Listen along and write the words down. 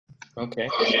Okay.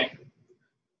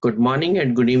 Good morning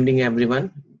and good evening,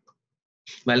 everyone.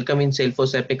 Welcome in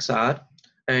Salesforce Apex R.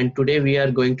 And today we are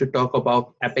going to talk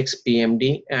about Apex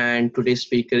PMD. And today's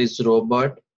speaker is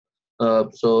Robert.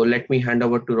 So let me hand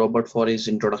over to Robert for his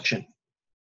introduction.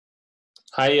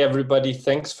 Hi, everybody.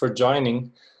 Thanks for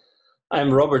joining.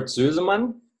 I'm Robert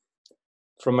Sösemann.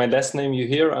 From my last name you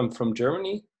hear, I'm from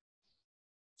Germany.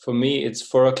 For me, it's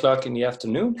 4 o'clock in the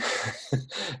afternoon.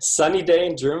 Sunny day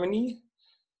in Germany.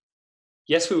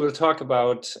 Yes, we will talk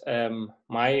about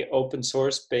my open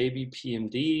source baby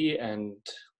PMD and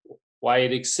why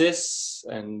it exists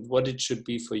and what it should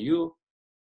be for you.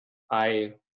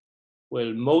 I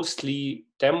will mostly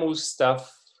demo stuff,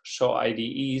 show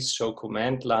IDEs, show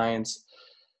command lines.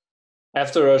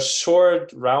 After a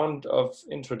short round of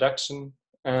introduction,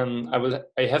 I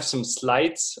have some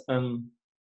slides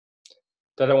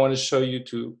that I want to show you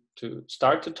to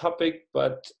start the topic,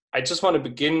 but I just want to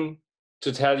begin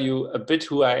to tell you a bit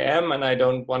who I am, and I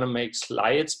don't want to make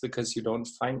slides because you don't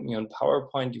find me on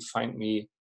PowerPoint, you find me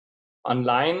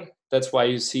online. That's why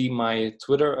you see my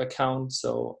Twitter account.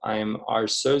 So I'm R.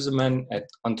 Sösemann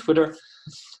on Twitter.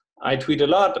 I tweet a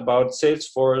lot about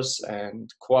Salesforce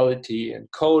and quality and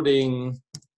coding.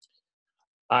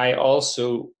 I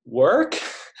also work.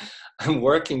 I'm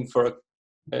working for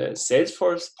a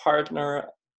Salesforce partner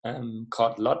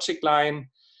called LogicLine.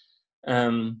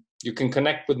 You can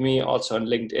connect with me also on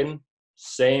LinkedIn.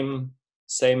 Same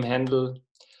handle.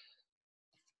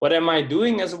 What am I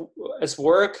doing as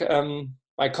work?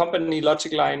 My company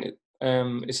LogicLine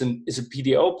is a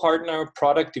PDO partner,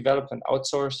 product development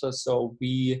outsourcer. So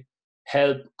we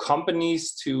help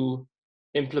companies to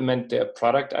implement their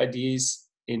product IDs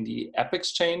in the App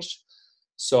Exchange.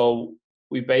 So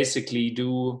we basically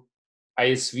do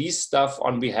ISV stuff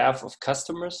on behalf of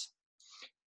customers.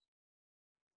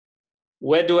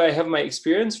 Where do I have my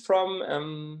experience from?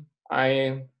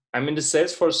 I'm in the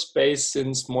Salesforce space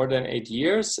since more than 8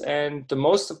 years, and the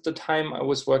most of the time I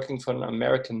was working for an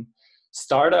American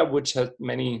startup which had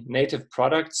many native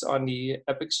products on the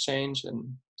App Exchange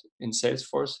and in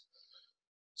Salesforce.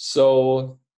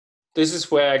 So this is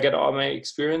where I get all my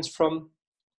experience from.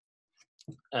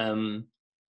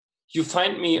 You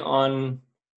find me on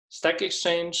Stack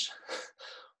Exchange.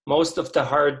 Most of the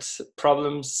hard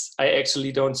problems I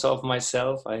actually don't solve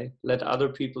myself. I let other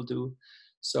people do.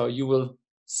 So you will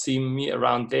see me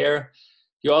around there.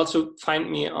 You also find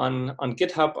me on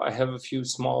GitHub. I have a few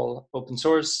small open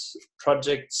source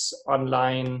projects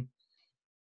online.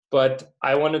 But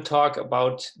I want to talk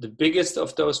about the biggest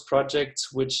of those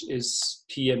projects, which is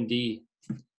PMD.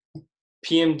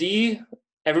 PMD,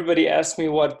 everybody asks me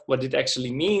what it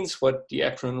actually means, what the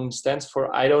acronym stands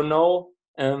for. I don't know.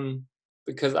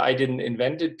 Because I didn't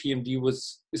invent it. PMD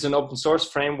is an open source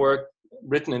framework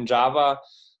written in Java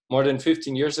more than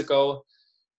 15 years ago.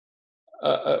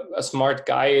 A smart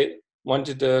guy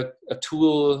wanted a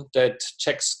tool that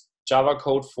checks Java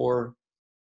code for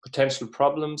potential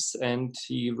problems, and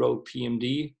he wrote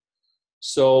PMD.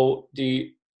 So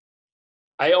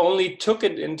I only took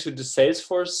it into the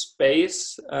Salesforce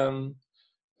space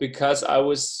because I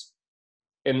was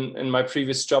in my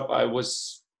previous job. I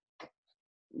was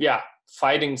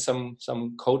fighting some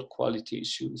code quality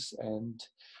issues, and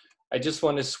I just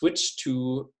want to switch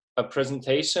to a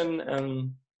presentation.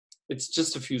 It's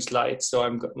just a few slides, so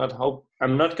I'm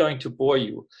not going to bore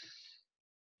you.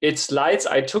 It's slides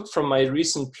I took from my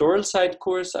recent Pluralsight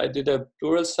course. I did a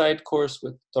Pluralsight course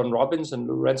with Don Robbins and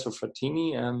Lorenzo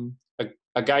Frattini,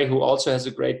 a guy who also has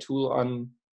a great tool on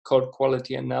code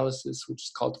quality analysis, which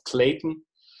is called Clayton.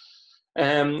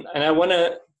 And I want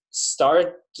to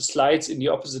start the slides in the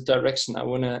opposite direction. I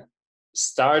want to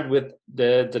start with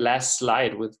the last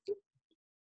slide, with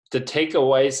the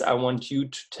takeaways I want you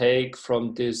to take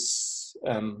from this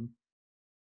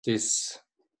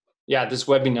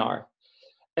webinar.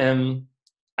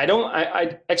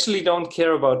 I actually don't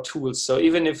care about tools. So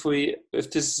even if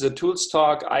this is a tools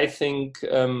talk, I think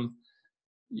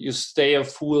you stay a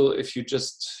fool if you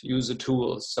just use a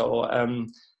tool. So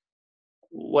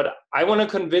what I want to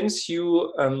convince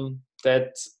you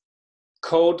that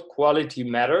code quality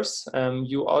matters.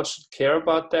 You all should care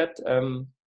about that.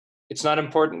 It's not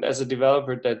important as a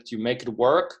developer that you make it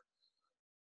work.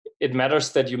 It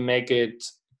matters that you make it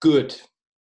good.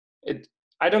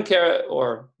 I don't care,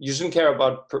 or you shouldn't care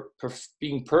about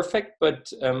being perfect,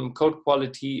 but code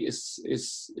quality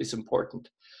is important.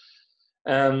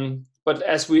 But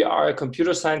as we are a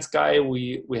computer science guy,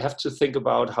 we have to think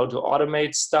about how to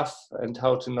automate stuff and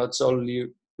how to not solely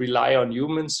rely on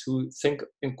humans who think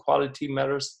in quality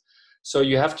matters. So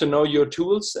you have to know your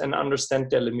tools and understand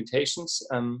their limitations.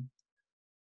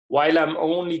 while I'm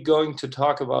only going to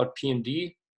talk about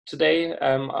PMD today,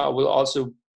 I will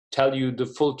also tell you the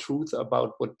full truth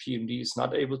about what PMD is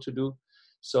not able to do.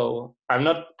 So I'm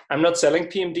not selling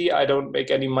PMD. I don't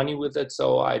make any money with it,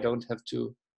 so I don't have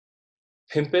to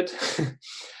pimp it.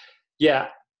 Yeah,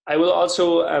 I will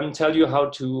also tell you how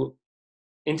to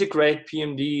integrate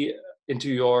PMD into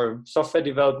your software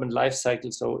development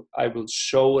lifecycle. So I will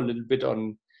show a little bit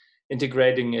on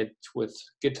integrating it with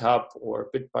GitHub or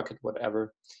Bitbucket,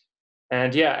 whatever.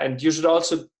 And yeah, and you should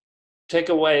also take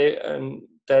away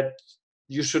that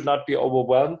you should not be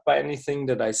overwhelmed by anything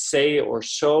that I say or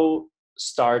show.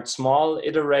 Start small,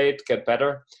 iterate, get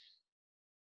better.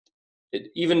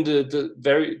 Even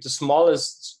the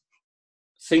smallest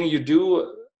thing you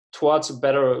do towards a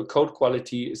better code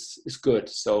quality is good.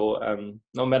 So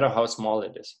no matter how small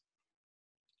it is.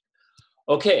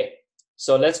 Okay,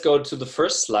 so let's go to the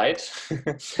first slide.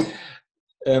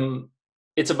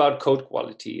 It's about code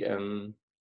quality.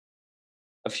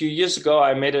 A few years ago,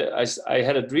 I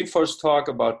had a Dreamforce talk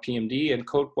about PMD and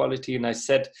code quality, and I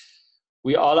said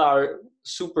we all are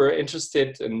super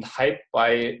interested and hyped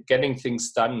by getting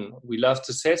things done. We love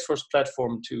the Salesforce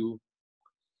platform to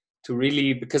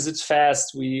really, because it's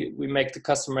fast, we make the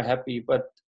customer happy, but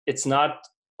it's not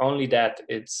only that.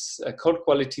 It's code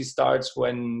quality starts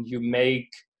when you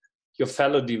make your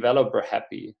fellow developer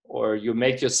happy, or you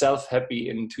make yourself happy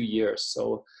in 2 years.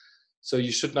 So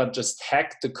you should not just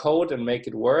hack the code and make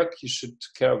it work. You should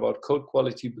care about code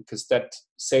quality, because that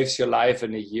saves your life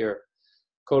in a year.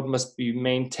 Code must be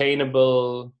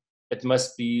maintainable. It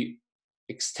must be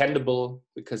extendable,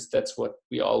 because that's what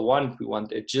we all want. We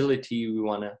want agility. We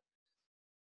want to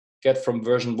get from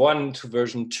version 1 to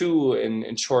version 2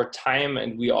 in short time.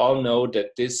 And we all know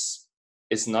that this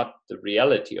is not the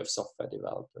reality of software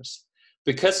developers,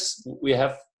 because we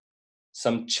have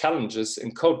some challenges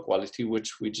in code quality,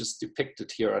 which we just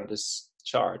depicted here on this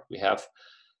chart. We have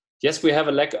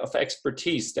a lack of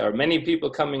expertise. There are many people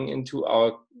coming into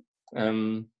our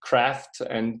craft,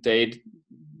 and they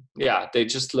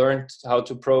just learned how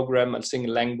to program a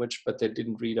single language, but they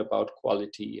didn't read about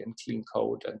quality and clean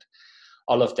code and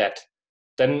all of that.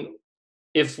 Then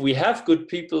if we have good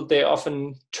people, they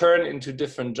often turn into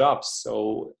different jobs.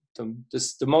 So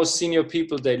the most senior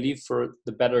people, they leave for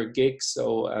the better gigs.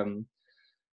 So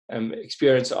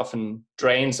experience often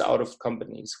drains out of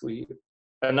companies.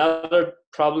 Another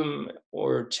problem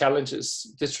or challenge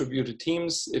is distributed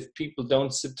teams. If people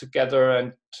don't sit together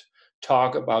and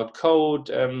talk about code,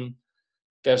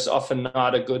 there's often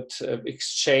not a good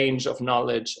exchange of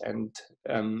knowledge, and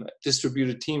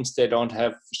distributed teams, they don't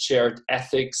have shared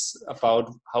ethics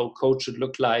about how code should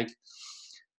look like.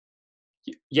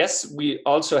 Yes, we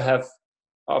also have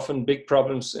often big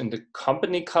problems in the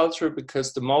company culture,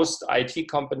 because the most IT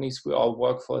companies we all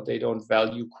work for, they don't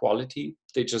value quality.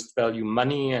 They just value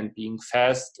money and being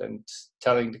fast and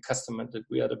telling the customer that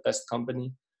we are the best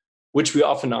company, which we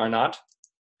often are not.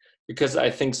 Because I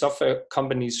think software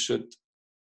companies should,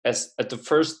 as at the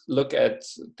first look at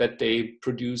that, they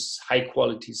produce high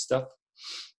quality stuff.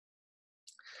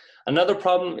 Another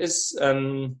problem is,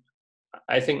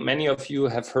 I think many of you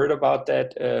have heard about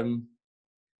that.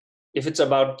 If it's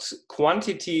about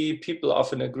quantity, people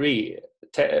often agree.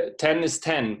 10 is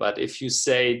 10, but if you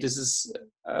say this is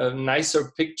a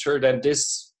nicer picture than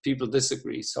this, people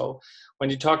disagree. So when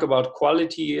you talk about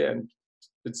quality, and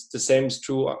it's the same is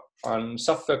true on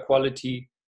software quality,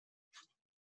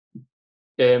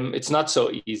 it's not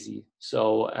so easy.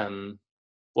 So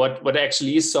what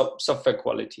actually is software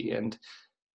quality? And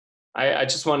I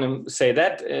just want to say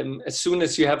that as soon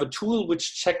as you have a tool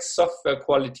which checks software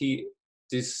quality,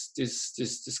 this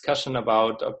discussion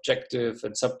about objective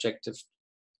and subjective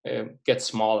gets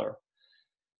smaller.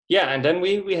 Yeah, and then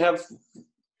we have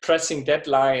pressing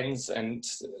deadlines, and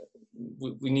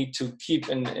we need to keep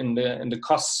in the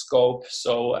cost scope.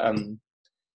 So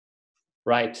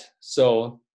right.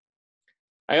 So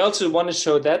I also want to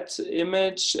show that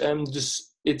image.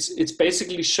 It's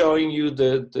basically showing you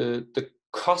the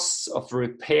costs of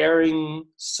repairing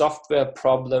software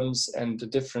problems and the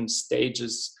different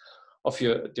stages of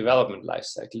your development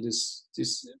lifecycle.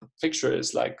 This picture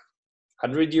is like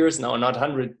 100 years now, not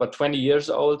 100, but 20 years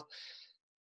old.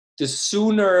 The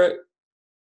sooner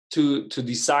to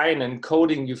design and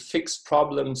coding you fix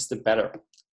problems, the better.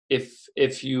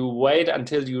 If you wait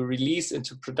until you release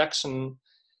into production,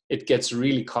 it gets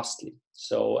really costly.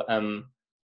 So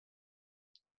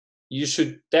you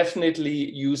should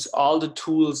definitely use all the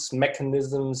tools,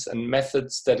 mechanisms, and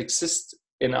methods that exist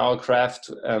in our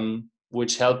craft,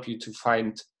 which help you to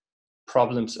find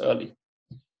problems early.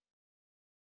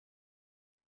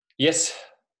 Yes,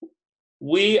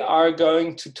 we are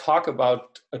going to talk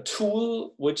about a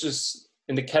tool which is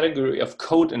in the category of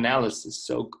code analysis.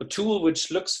 So a tool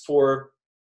which looks for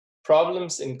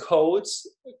problems in code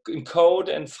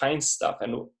and finds stuff.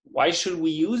 And why should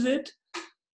we use it?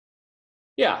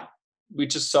 Yeah, we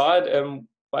just saw it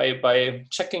by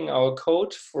checking our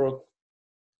code for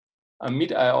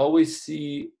Amit. I always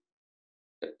see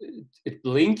it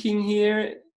blinking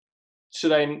here.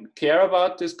 Should I care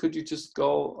about this? Could you just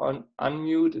go on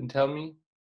unmute and tell me?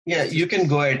 Yeah, you can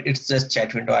go ahead. It's just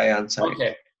chat window. I answer Okay.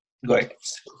 it. Go ahead.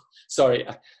 Sorry,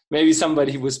 maybe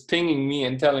somebody was pinging me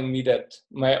and telling me that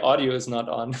my audio is not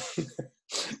on.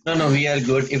 No, we are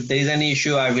good. If there is any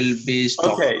issue, I will be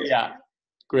stopped. Okay, yeah,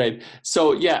 great.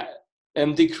 So yeah,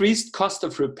 decreased cost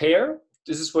of repair.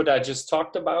 This is what I just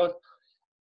talked about.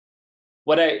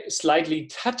 What I slightly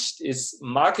touched is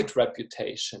market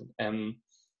reputation.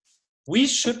 We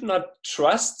should not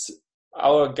trust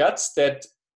our guts that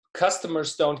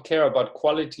customers don't care about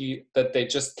quality, that they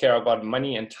just care about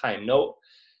money and time. No,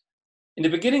 in the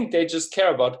beginning, they just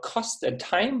care about cost and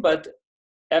time, but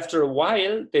after a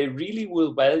while, they really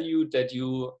will value that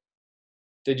you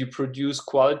produce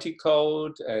quality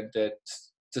code and that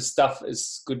the stuff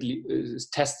is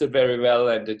tested very well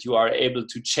and that you are able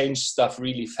to change stuff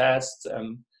really fast.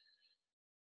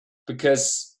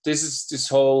 Because this is this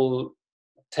whole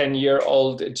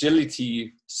 10-year-old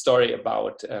agility story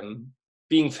about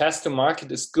being fast to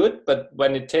market is good, but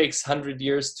when it takes 100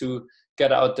 years to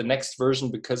get out the next version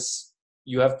because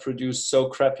you have produced so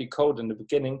crappy code in the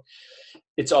beginning,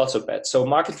 it's also bad. So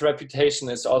market reputation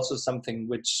is also something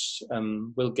which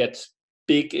will get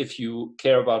big if you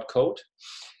care about code.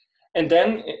 And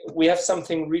then we have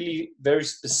something really very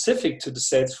specific to the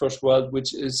Salesforce world,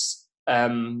 which is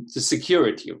the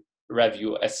security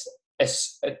review.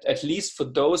 At least for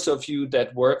those of you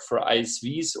that work for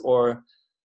ISVs or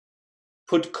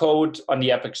put code on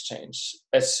the App Exchange.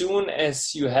 As soon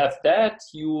as you have that,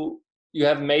 you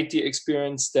have made the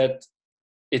experience that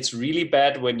it's really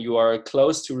bad when you are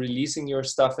close to releasing your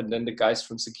stuff and then the guys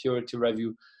from security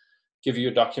review give you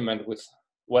a document with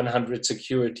 100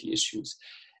 security issues.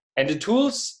 And the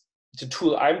tool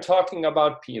I'm talking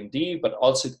about, PMD, but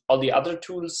also all the other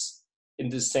tools in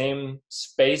the same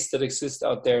space that exist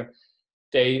out there,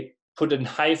 they put a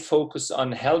high focus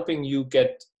on helping you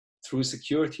get through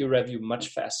security review much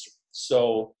faster.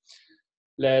 So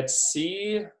let's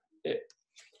see.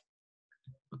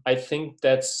 I think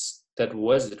that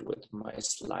was it with my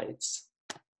slides.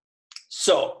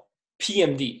 So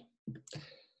PMD,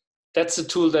 that's the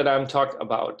tool that I'm talking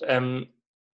about.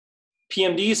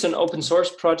 PMD is an open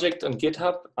source project on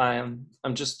GitHub. I'm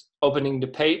just opening the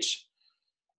page.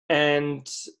 And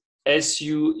as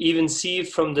you even see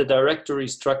from the directory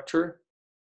structure,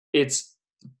 it's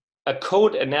a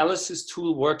code analysis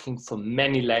tool working for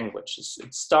many languages.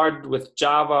 It started with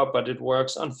Java, but it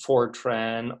works on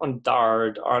Fortran, on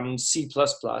Dart, on C++,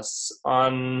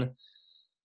 on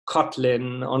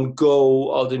Kotlin, on Go,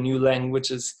 all the new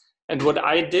languages. And what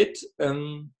I did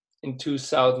in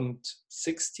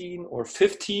 2016 or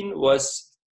 15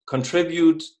 was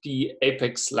contribute the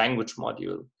Apex language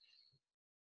module.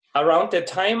 Around that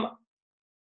time,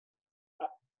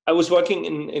 I was working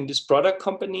in this product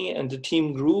company and the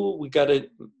team grew. We got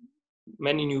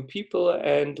many new people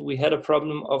and we had a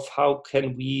problem of how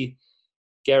can we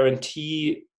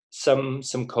guarantee some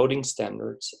coding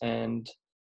standards. And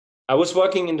I was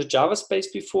working in the Java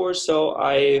space before, so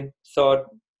I thought,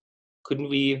 couldn't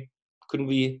we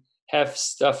have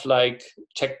stuff like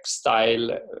check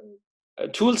style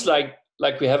tools like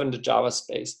we have in the Java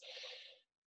space?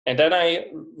 And then I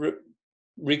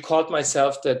recalled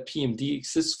myself that PMD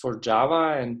exists for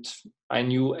Java, and I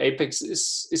knew Apex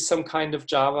is some kind of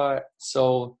Java.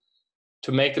 So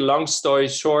to make a long story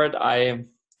short, I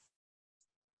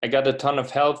got a ton of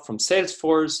help from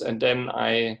Salesforce, and then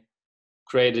I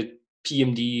created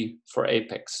PMD for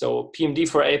Apex. So PMD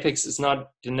for Apex is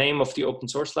not the name of the open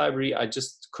source library. I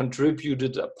just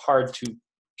contributed a part to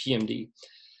PMD.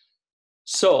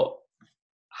 So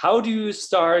how do you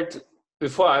start?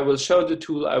 Before I will show the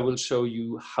tool, I will show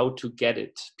you how to get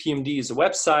it. PMD is a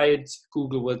website.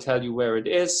 Google will tell you where it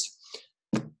is.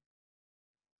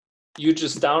 You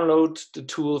just download the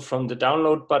tool from the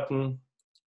download button,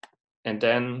 and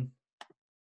then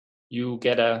you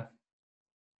get a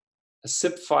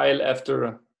zip file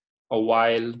after a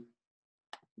while.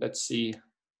 Let's see,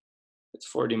 it's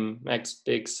 40 megs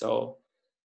big, so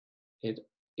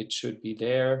it should be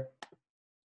there.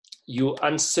 You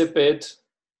unzip it,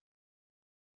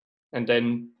 and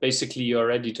then basically you're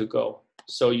ready to go.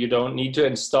 So you don't need to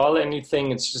install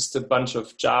anything. It's just a bunch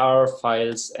of jar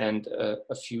files and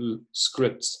a few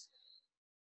scripts.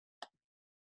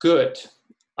 Good.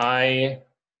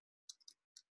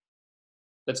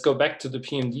 Let's go back to the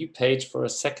PMD page for a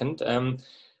second.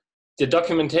 The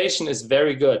documentation is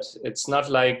very good. It's not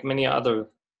like many other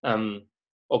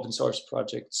open source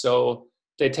projects. So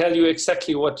they tell you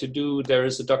exactly what to do. There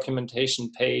is a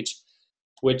documentation page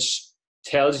which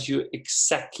tells you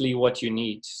exactly what you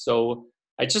need. So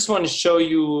I just want to show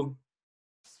you,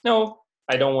 no,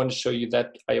 I don't want to show you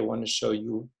that. I want to show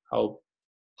you how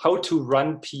to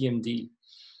run PMD.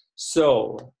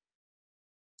 So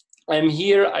I'm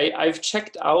here, I've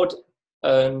checked out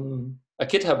a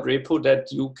GitHub repo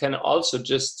that you can also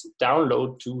just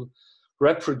download to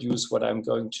reproduce what I'm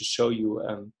going to show you.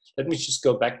 Let me just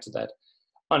go back to that.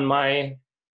 On my,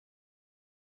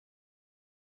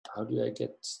 how do I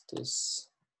get this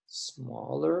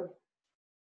smaller?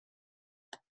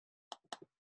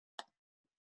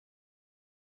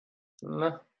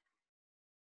 I'm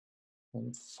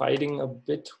fighting a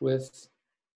bit with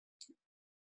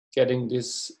getting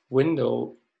this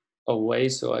window away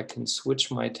so I can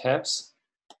switch my tabs.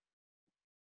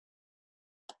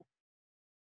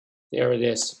 There it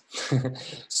is.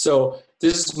 So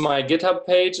this is my GitHub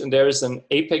page, and there is an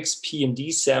Apex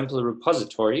PMD sample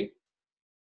repository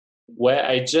where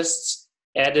I just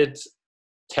added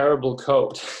terrible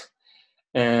code.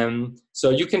 So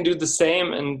you can do the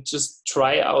same and just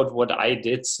try out what I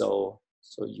did, so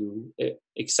you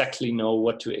exactly know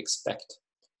what to expect.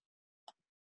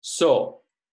 So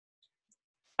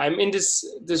I'm in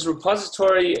this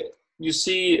repository. You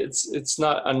see, it's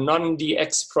not a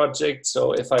non-DX project.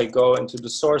 So if I go into the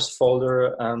source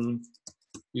folder,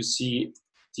 you see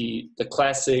the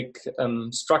classic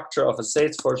structure of a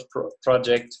Salesforce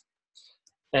project,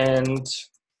 and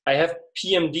I have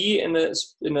PMD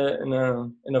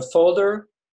in a folder,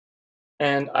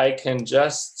 and I can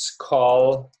just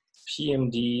call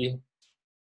PMD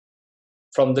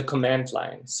from the command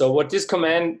line. So what this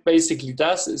command basically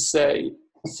does is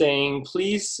saying,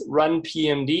 please run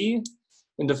PMD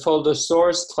in the folder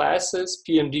source classes.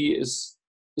 PMD is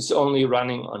only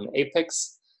running on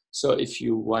Apex. So if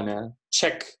you want to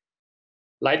check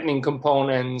Lightning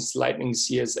components, Lightning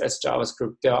CSS,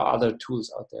 JavaScript, there are other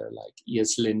tools out there like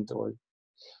ESLint or.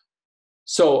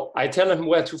 So I tell him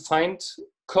where to find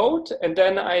code, and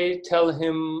then I tell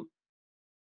him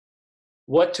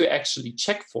what to actually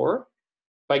check for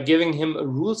by giving him a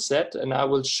rule set, and I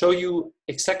will show you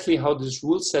exactly how this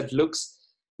rule set looks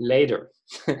later.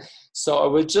 So I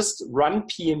will just run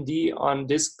PMD on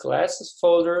this classes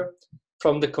folder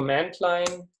from the command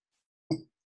line,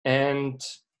 and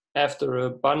after a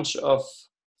bunch of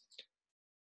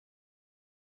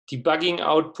debugging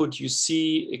output, you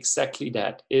see exactly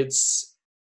that. It's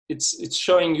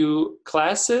showing you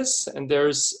classes, and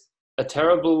there's a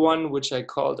terrible one which I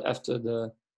called after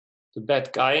the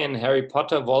bad guy in Harry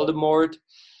Potter, Voldemort.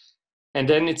 And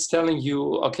then it's telling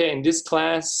you, okay, in this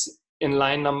class, in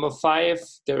line number 5,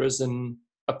 there is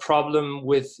a problem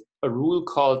with a rule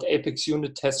called Apex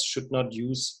unit tests should not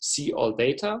use see all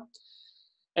data.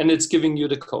 And it's giving you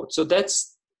the code. So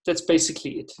that's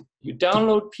basically it. You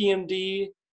download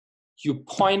PMD, you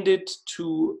point it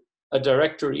to a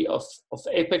directory of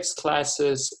Apex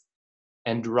classes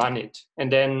and run it.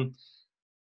 And then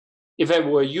if I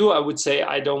were you, I would say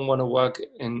I don't want to work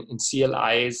in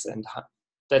CLIs, and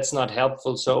that's not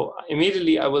helpful. So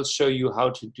immediately I will show you how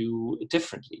to do it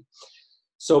differently.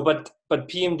 So, but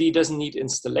PMD doesn't need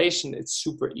installation. It's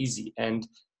super easy. And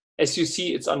as you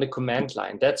see, it's on the command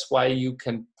line. That's why you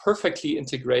can perfectly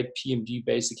integrate PMD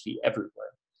basically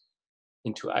everywhere,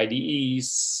 into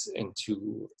IDEs,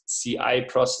 into CI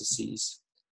processes.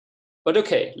 But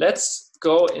okay, let's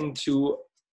go into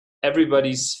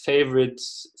everybody's favorite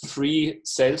free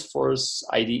Salesforce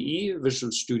IDE,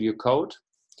 Visual Studio Code.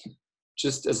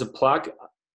 Just as a plug,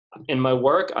 in my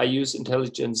work, I use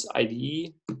Intelligence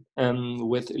IDE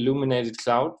with Illuminated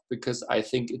Cloud because I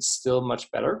think it's still much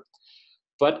better.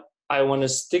 But I want to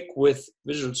stick with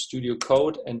Visual Studio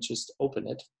Code and just open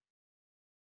it.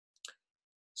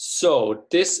 So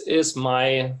this is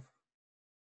my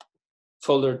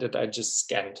folder that I just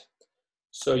scanned.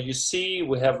 So you see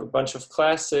we have a bunch of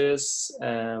classes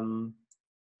and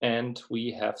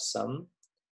we have some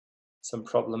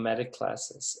problematic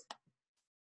classes.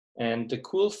 And the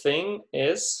cool thing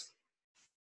is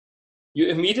you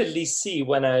immediately see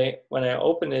when I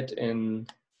open it in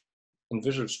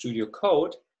Visual Studio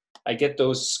Code, I get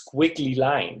those squiggly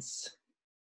lines,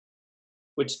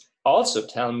 which also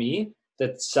tell me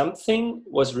that something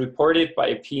was reported by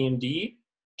a PMD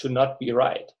to not be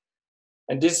right.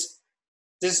 And this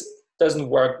doesn't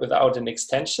work without an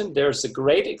extension. There's a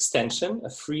great extension, a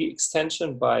free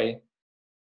extension by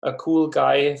a cool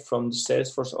guy from the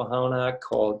Salesforce Ohana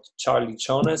called Charlie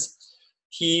Jonas.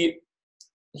 He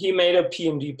made a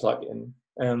PMD plugin.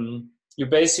 You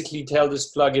basically tell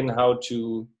this plugin how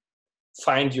to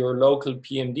find your local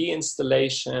PMD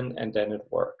installation, and then it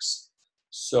works.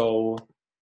 So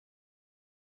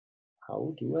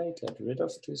how do I get rid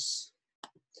of this?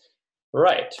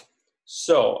 Right.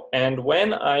 So, and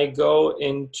when I go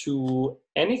into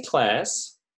any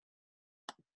class,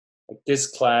 like this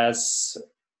class,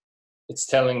 it's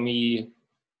telling me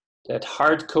that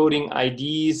hard coding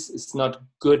IDs is not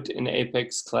good in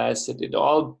Apex class, that it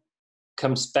all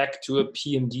comes back to a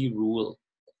PMD rule.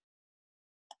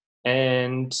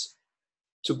 And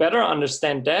to better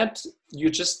understand that, you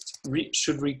just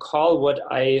should recall what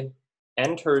I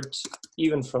entered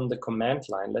even from the command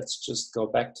line. Let's just go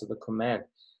back to the command.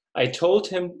 I told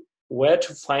him where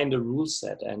to find a rule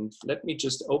set, and let me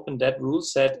just open that rule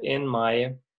set in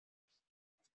my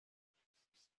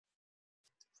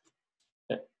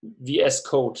VS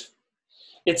Code.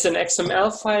 It's an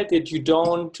XML file that you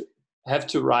don't have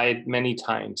to write many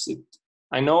times.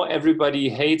 I know everybody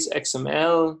hates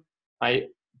XML. The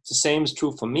same is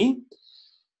true for me.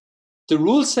 The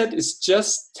rule set is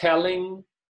just telling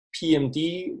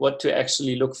PMD what to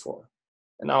actually look for.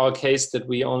 In our case, that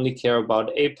we only care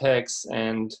about Apex,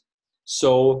 and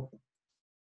so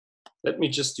let me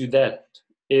just do that.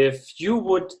 If you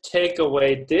would take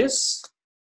away this,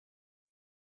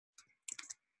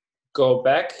 go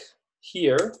back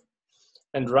here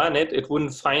and run it, it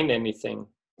wouldn't find anything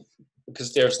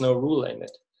because there's no rule in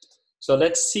it. So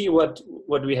let's see what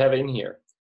we have in here.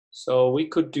 So we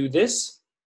could do this.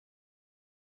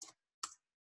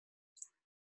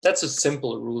 That's a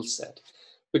simple rule set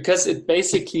because it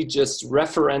basically just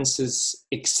references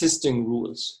existing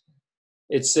rules.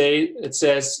 It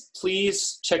says,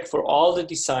 please check for all the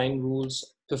design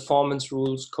rules, performance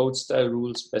rules, code style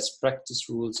rules, best practice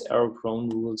rules, error-prone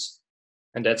rules,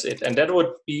 and that's it. And that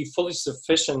would be fully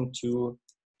sufficient to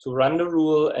run the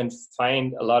rule and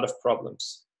find a lot of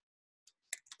problems.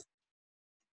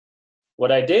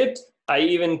 What I did, I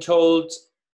even told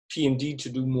PMD to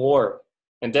do more.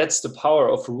 And that's the power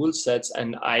of rule sets.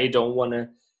 And I don't want to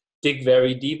dig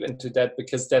very deep into that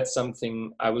because that's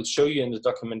something I will show you in the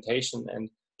documentation. And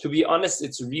to be honest,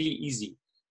 it's really easy.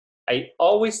 I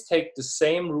always take the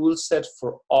same rule set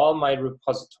for all my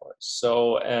repositories.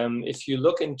 So if you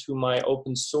look into my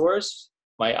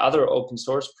other open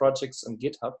source projects on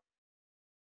GitHub,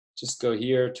 just go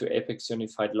here to Apex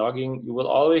Unified Logging. You will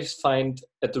always find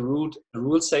at the root a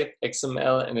rule set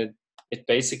XML, and it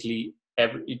basically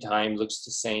every time looks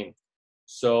the same.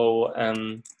 So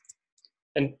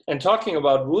and talking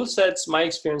about rule sets, my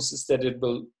experience is that it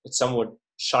somewhat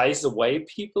shies away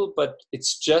people, but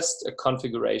it's just a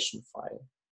configuration file.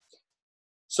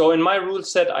 So in my rule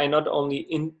set, I not only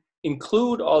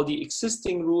include all the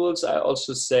existing rules, I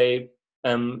also say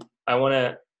I want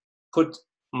to put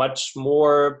much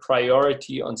more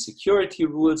priority on security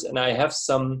rules, and I have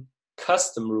some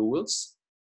custom rules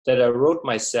that I wrote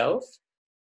myself.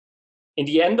 In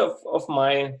the end of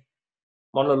my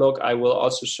monologue, I will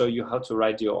also show you how to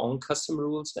write your own custom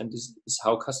rules, and this is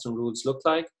how custom rules look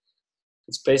like.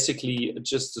 It's basically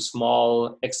just a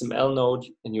small XML node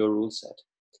in your rule set.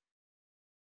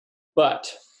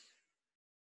 But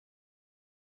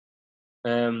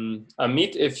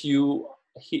Amit, if you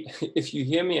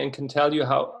hear me and can tell you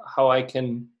how I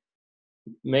can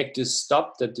make this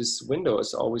stop, that this window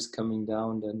is always coming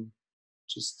down, then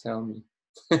just tell me.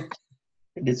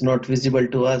 It is not visible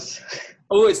to us.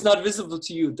 Oh, it's not visible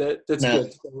to you. That's No.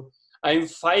 good. So I'm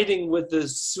fighting with the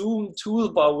Zoom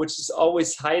toolbar, which is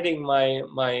always hiding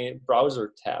my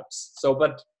browser tabs. So,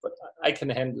 but I can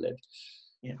handle it.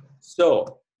 Yeah.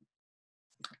 So,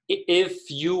 if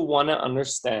you want to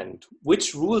understand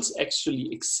which rules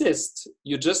actually exist,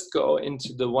 you just go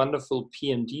into the wonderful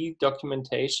PMD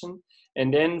documentation,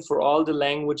 and then for all the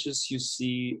languages you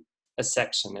see a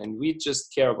section, and we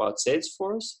just care about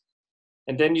Salesforce.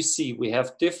 And then you see we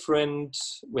have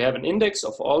an index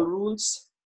of all rules.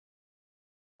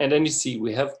 And then you see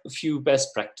we have a few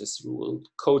best practice rules,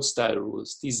 code style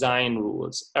rules, design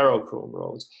rules, error-prone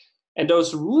rules. And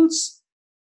those rules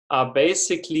are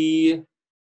basically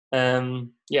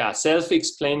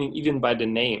self-explaining even by the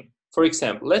name. For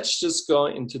example, let's just go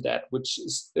into that, which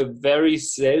is a very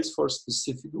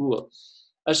Salesforce-specific rule,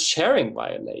 a sharing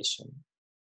violation.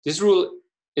 This rule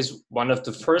is one of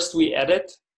the first we added.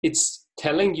 It's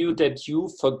telling you that you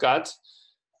forgot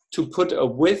to put a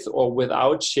with or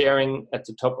without sharing at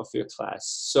the top of your class.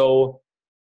 So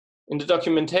in the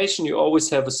documentation, you always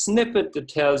have a snippet that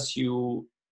tells you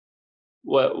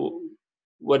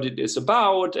what it is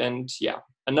about, and yeah.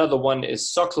 Another one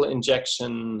is socle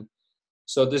injection.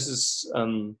 So this is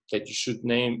that you should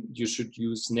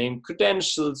use named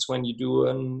credentials when you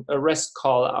do a REST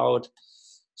call out.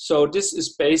 So this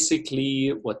is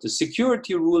basically what the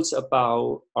security rules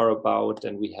are about,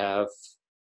 and we have,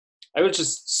 I will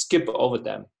just skip over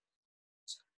them.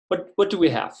 What do we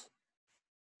have?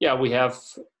 Yeah, we have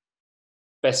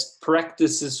best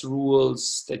practices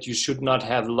rules that you should not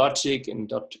have logic in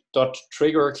dot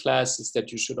trigger classes,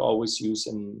 that you should always use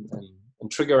in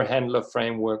trigger handler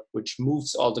framework, which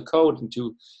moves all the code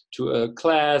into a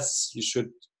class. You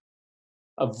should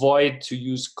avoid to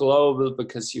use global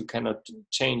because you cannot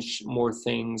change more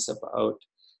things about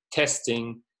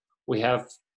testing. We have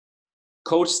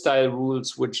code style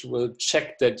rules, which will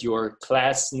check that your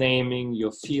class naming,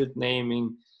 your field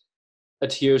naming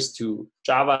adheres to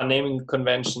Java naming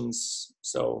conventions,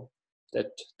 so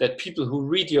that people who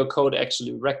read your code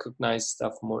actually recognize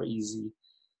stuff more easy.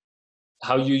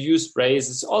 How you use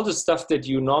braces, all the stuff that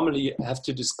you normally have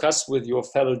to discuss with your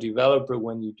fellow developer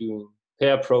when you're doing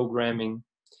pair programming.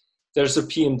 There's a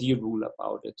PMD rule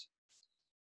about it.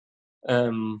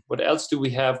 What else do we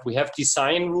have? We have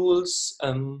design rules.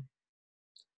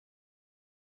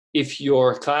 If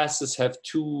your classes have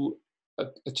a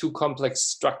too complex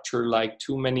structure, like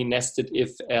too many nested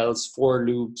if, else, for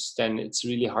loops, then it's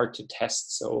really hard to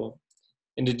test. So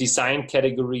in the design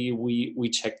category, we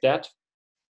check that.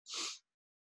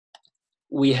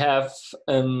 We have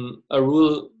a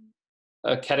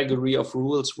category of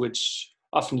rules which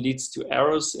often leads to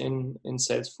errors in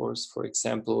Salesforce. For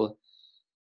example,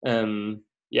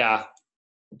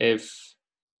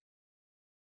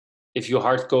 if you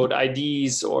hard code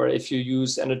IDs, or if you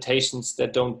use annotations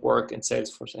that don't work in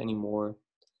Salesforce anymore.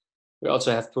 We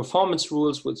also have performance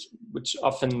rules, which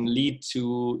often lead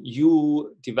to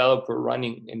you, developer,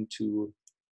 running into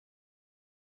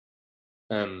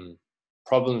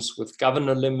problems with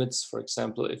governor limits. For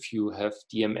example, if you have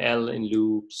DML in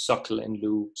loops, socle in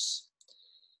loops.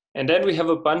 And then we have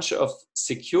a bunch of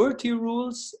security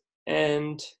rules.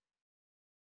 And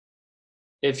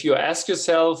if you ask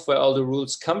yourself where all the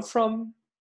rules come from,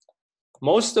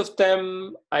 most of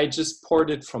them I just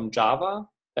ported from Java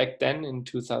back then in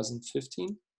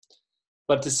 2015.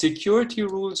 But the security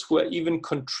rules were even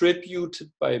contributed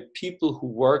by people who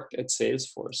worked at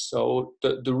Salesforce. So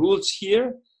the rules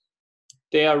here,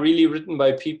 they are really written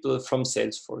by people from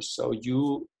Salesforce. So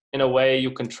you, in a way,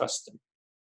 you can trust them.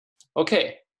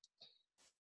 Okay.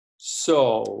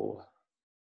 So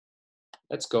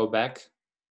let's go back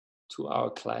to our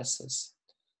classes.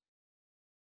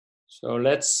 So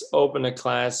let's open a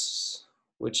class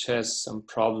which has some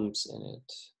problems in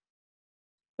it.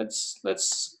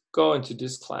 Let's go into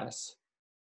this class.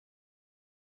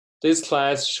 This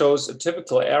class shows a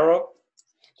typical error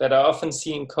that I often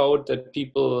see in code, that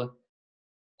people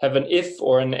have an if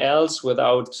or an else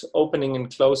without opening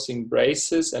and closing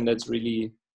braces, and that's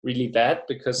really, really bad,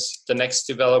 because the next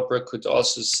developer could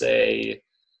also say,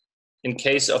 in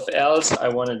case of else, I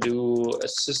want to do a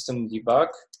system debug,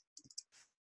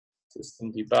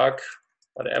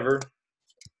 whatever,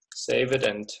 save it,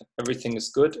 and everything is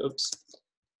good. Oops.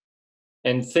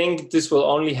 And think this will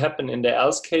only happen in the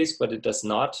else case, but it does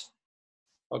not.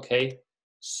 Okay,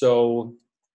 so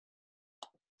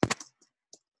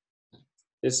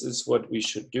this is what we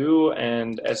should do.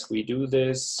 And as we do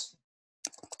this,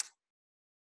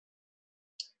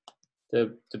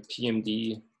 the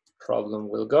PMD problem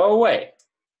will go away.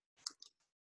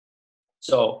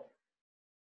 So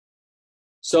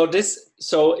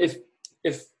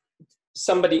if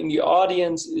somebody in the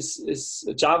audience is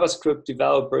a JavaScript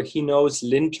developer, he knows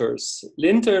linters.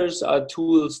 Linters are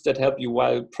tools that help you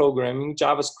while programming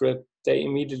JavaScript. They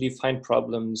immediately find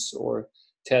problems or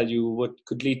tell you what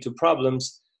could lead to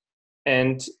problems.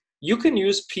 And you can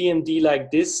use PMD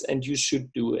like this, and you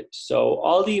should do it. So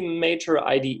all the major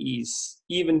IDEs,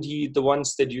 even the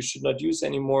ones that you should not use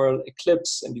anymore,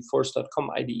 Eclipse and the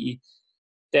Force.com IDE,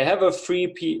 they have a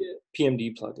free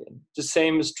PMD plugin. The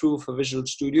same is true for Visual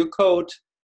Studio Code.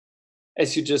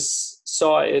 As you just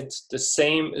saw it, the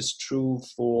same is true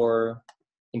for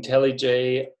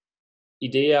IntelliJ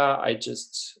IDEA. I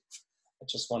just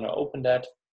want to open that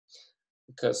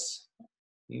because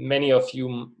many of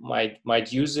you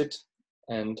might use it.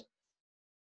 And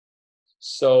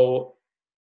so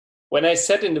when I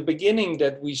said in the beginning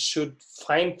that we should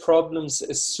find problems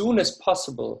as soon as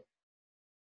possible,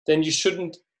 then you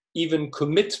shouldn't even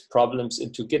commit problems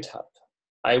into GitHub.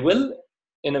 I will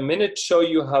in a minute show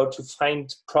you how to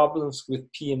find problems with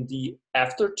PMD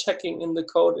after checking in the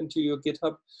code into your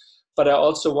GitHub, but I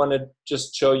also want to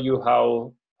just show you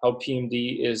how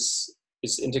PMD is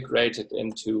integrated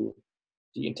into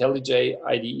the IntelliJ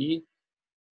IDE.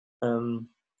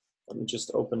 Let me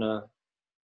just open a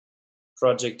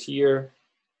project here.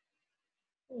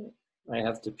 I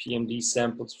have the PMD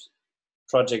samples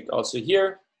project also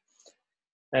here.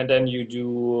 And then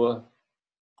you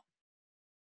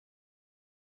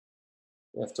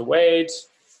have to wait.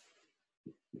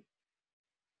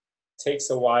 Takes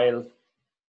a while.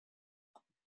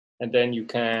 And then you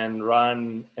can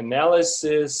run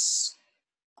analysis,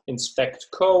 inspect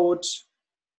code.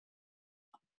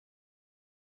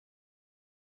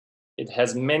 It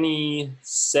has many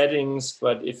settings,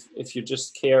 but if you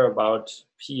just care about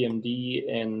PMD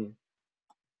in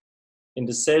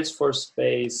the Salesforce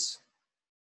space,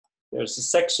 there's a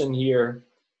section here.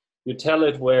 You tell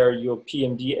it where your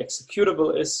PMD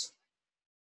executable is.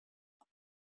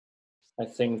 I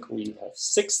think we have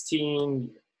 16.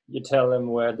 You tell them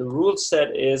where the rule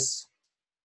set is.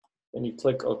 Then you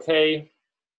click OK.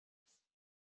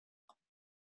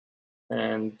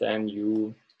 And then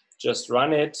you just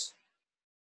run it.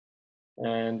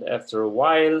 And after a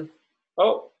while,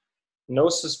 oh, no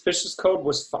suspicious code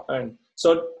was fine.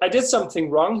 So I did something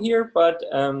wrong here, but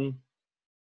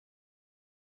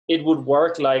it would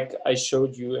work like I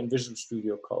showed you in Visual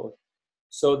Studio Code.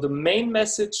 So the main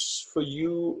message for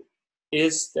you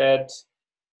is that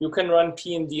you can run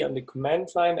PMD on the command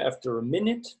line after a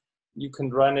minute. You can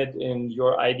run it in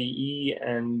your IDE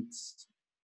and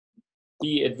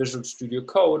be it Visual Studio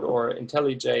Code or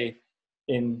IntelliJ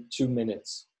in 2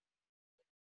 minutes.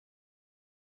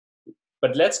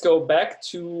 But let's go back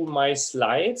to my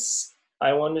slides.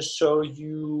 I want to show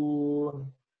you,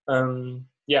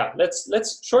 yeah,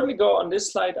 let's shortly go on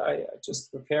this slide. I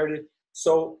just prepared it.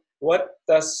 So what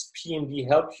does PMD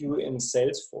help you in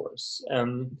Salesforce?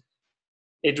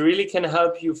 It really can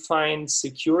help you find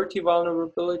security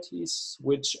vulnerabilities,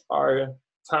 which are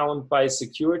found by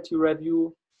security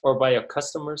review or by your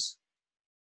customers.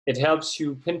 It helps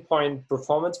you pinpoint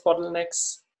performance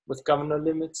bottlenecks with governor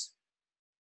limits.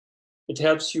 It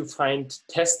helps you find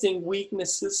testing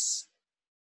weaknesses.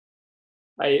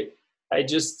 I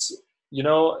just, you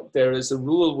know, there is a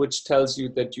rule which tells you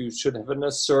that you should have an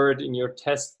assert in your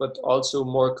test, but also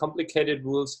more complicated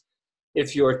rules.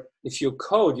 If your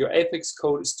code, your Apex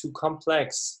code is too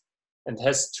complex and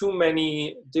has too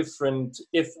many different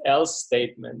if-else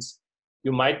statements,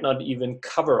 you might not even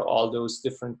cover all those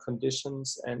different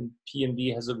conditions, and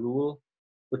PMD has a rule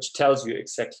which tells you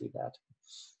exactly that.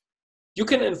 You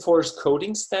can enforce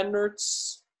coding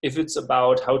standards if it's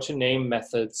about how to name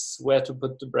methods, where to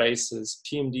put the braces.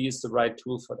 PMD is the right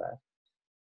tool for that.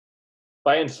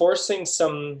 By enforcing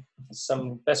some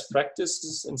best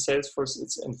practices in Salesforce,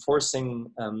 it's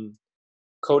enforcing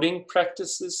coding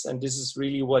practices, and this is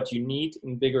really what you need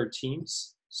in bigger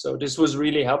teams. So this was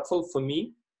really helpful for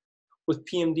me with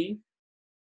PMD.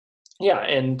 Yeah,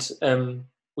 and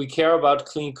we care about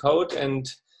clean code, and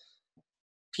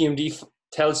PMD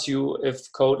tells you if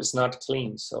code is not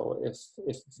clean. So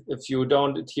if you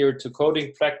don't adhere to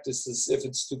coding practices, if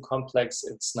it's too complex,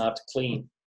 it's not clean.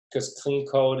 Because clean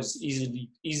code is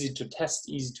easy to test,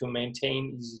 easy to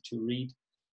maintain, easy to read.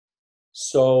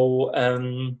 So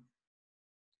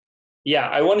yeah,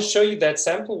 I want to show you that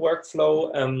sample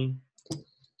workflow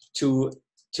to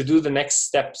do the next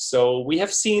step. So we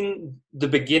have seen the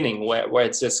beginning where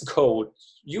it says code.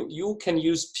 You can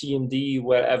use PMD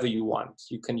wherever you want.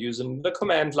 You can use it in the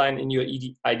command line in your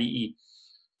IDE.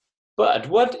 But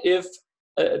what if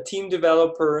a team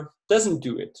developer doesn't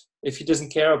do it, if he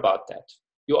doesn't care about that?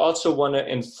 You also want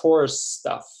to enforce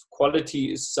stuff.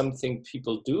 Quality is something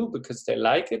people do because they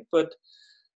like it, but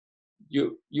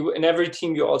you in every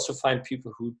team you also find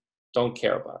people who don't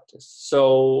care about this.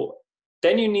 So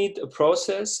then you need a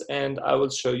process, and I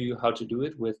will show you how to do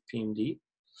it with PMD.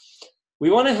 We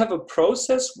want to have a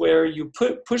process where you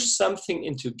push something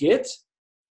into Git,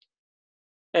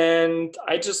 and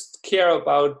I just care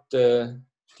about the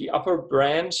upper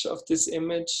branch of this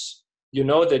image. You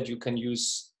know that you can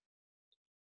use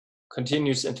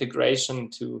continuous integration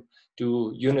to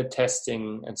do unit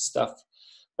testing and stuff.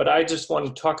 But I just want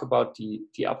to talk about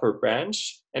the upper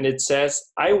branch. And it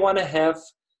says, I want to have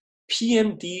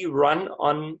PMD run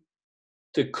on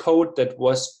the code that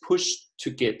was pushed to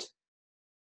Git.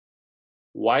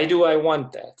 Why do I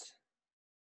want that?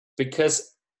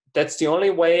 Because that's the only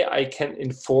way I can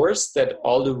enforce that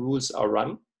all the rules are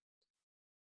run.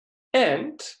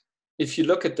 And if you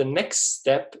look at the next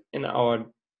step in our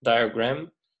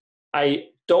diagram, I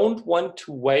don't want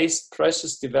to waste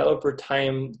precious developer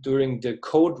time during the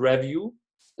code review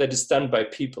that is done by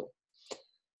people.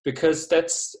 Because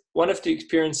that's one of the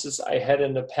experiences I had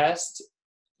in the past.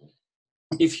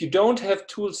 If you don't have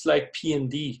tools like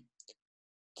PMD,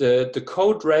 the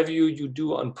code review you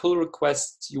do on pull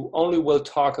requests, you only will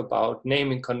talk about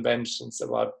naming conventions,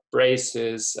 about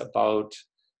braces, about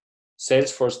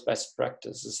Salesforce best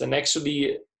practices. And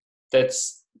actually,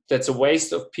 that's a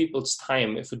waste of people's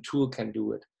time if a tool can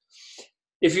do it.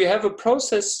 If you have a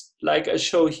process like I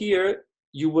show here,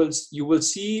 you will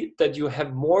see that you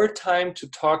have more time to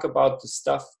talk about the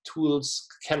stuff tools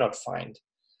cannot find.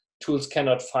 Tools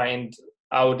cannot find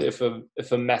out if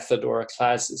a method or a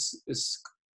class is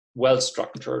well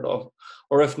structured,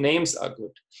 or if names are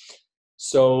good.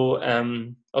 So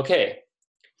okay,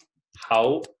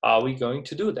 how are we going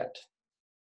to do that?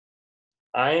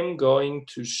 I'm going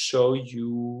to show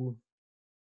you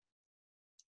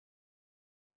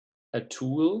a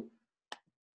tool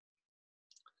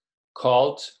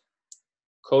called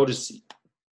Codacy.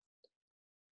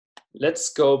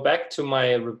 Let's go back to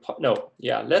my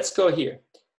let's go here.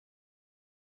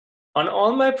 On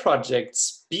all my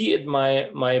projects, be it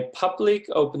my public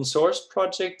open source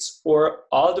projects or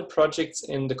all the projects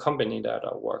in the company that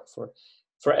I work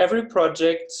for every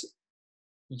project,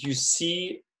 you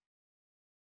see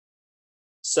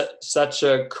such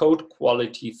a code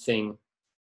quality thing.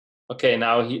 Okay,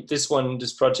 now this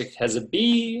project has a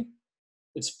B.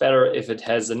 It's better if it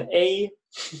has an A.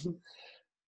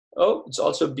 Oh, it's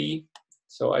also B.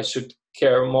 So I should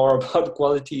care more about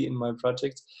quality in my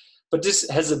projects. But this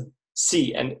has a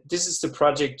C, and this is the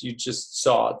project you just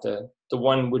saw, the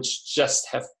one which just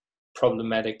have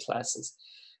problematic classes.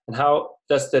 And how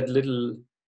does that little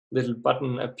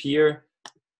button appear?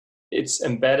 It's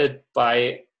embedded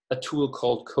by a tool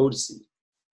called Codacy.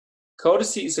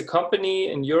 Codacy is a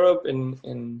company in Europe,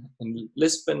 in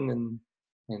Lisbon,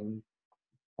 in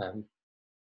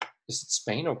is it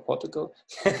Spain or Portugal?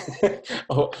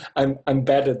 Oh, I'm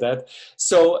bad at that.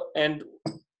 So, and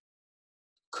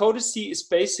Codacy is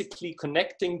basically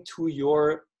connecting to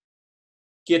your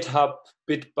GitHub,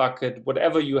 Bitbucket,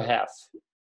 whatever you have.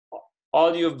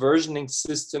 All your versioning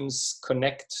systems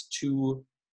connect to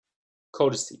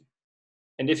Codacy.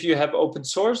 And if you have open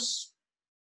source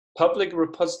public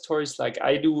repositories like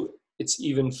I do, it's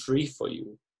even free for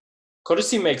you.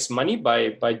 Codacy makes money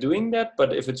by doing that,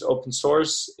 but if it's open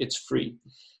source, it's free.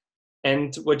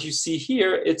 And what you see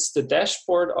here, it's the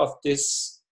dashboard of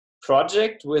this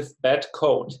project with bad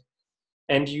code.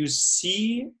 And you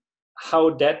see how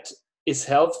that is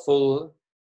helpful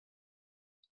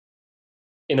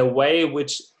in a way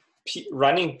which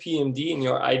running PMD in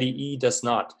your IDE does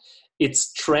not.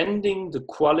 It's trending the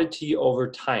quality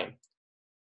over time.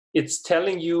 It's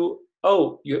telling you,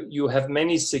 oh, you have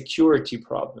many security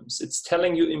problems. It's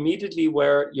telling you immediately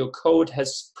where your code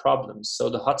has problems, so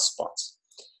the hotspots.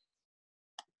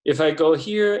 If I go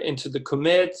here into the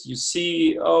commit, you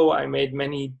see, oh, I made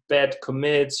many bad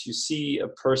commits. You see a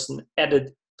person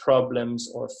added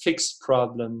problems or fixed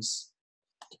problems.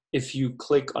 If you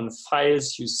click on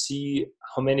files, you see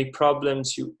how many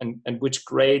problems and which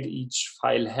grade each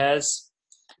file has.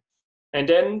 And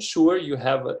then, sure, you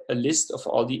have a list of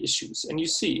all the issues. And you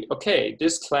see, okay,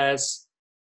 this class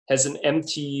has an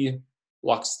empty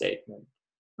block statement.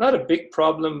 Not a big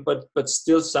problem, but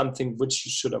still something which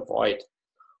you should avoid.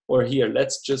 Or here,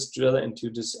 let's just drill into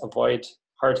this avoid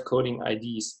hard coding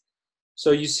IDs.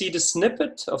 So you see the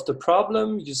snippet of the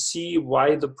problem. You see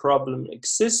why the problem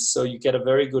exists. So you get a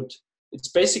very good, it's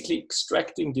basically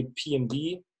extracting the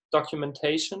PMD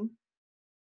documentation.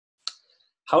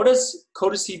 How does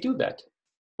Codacy do that?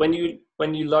 When you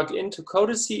log into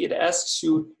Codacy, it asks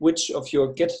you which of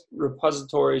your Git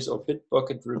repositories or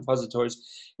Bitbucket repositories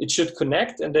it should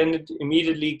connect, and then it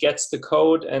immediately gets the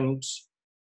code and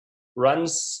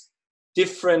runs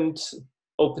different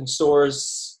open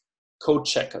source code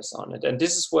checkers on it. And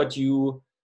this is what you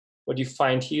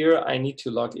find here. I need to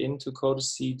log into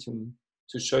Codacy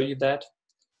to show you that.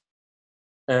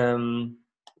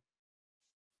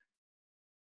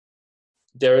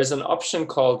 There is an option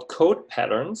called code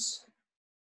patterns,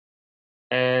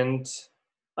 and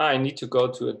I need to go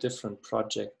to a different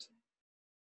project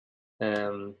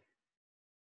to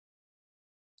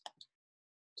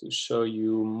show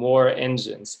you more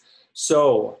engines.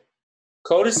 So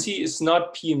Codacy is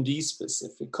not PMD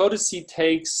specific. Codacy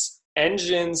takes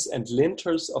engines and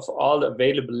linters of all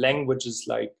available languages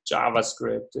like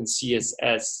JavaScript and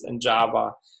CSS and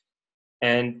Java,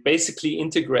 and basically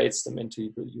integrates them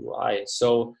into the UI.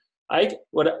 So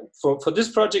for this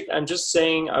project, I'm just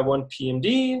saying I want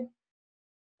PMD.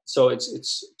 So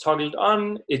it's toggled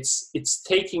on. It's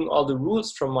taking all the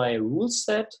rules from my rule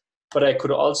set, but I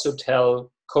could also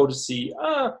tell Codacy,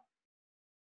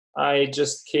 I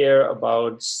just care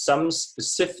about some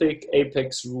specific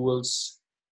Apex rules.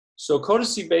 So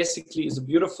Codacy basically is a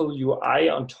beautiful UI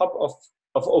on top of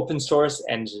of open source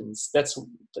engines.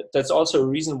 That's also a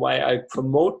reason why I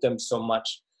promote them so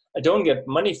much. I don't get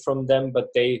money from them, but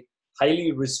they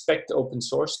highly respect open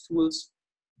source tools,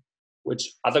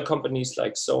 which other companies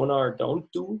like Sonar don't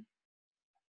do.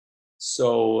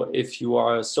 So if you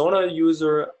are a Sonar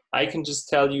user, I can just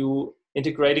tell you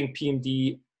integrating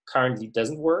PMD currently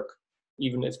doesn't work,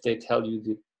 even if they tell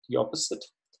you the opposite.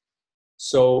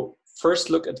 So first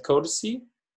look at Codacy.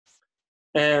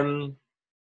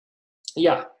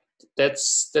 Yeah,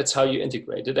 that's how you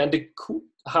integrate it. And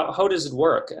how does it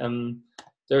work?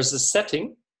 There's a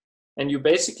setting, and you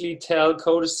basically tell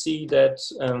Codacy that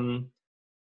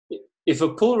if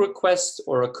a pull request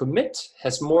or a commit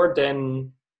has more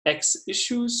than X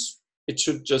issues, it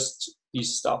should just be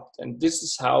stopped. And this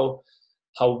is how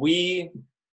we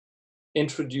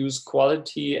introduce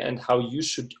quality, and how you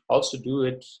should also do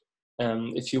it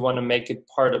if you want to make it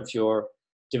part of your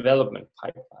development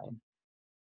pipeline.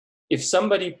 If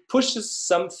somebody pushes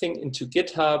something into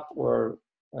GitHub or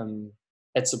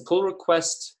adds a pull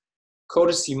request,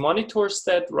 Codacy monitors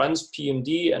that, runs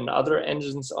PMD and other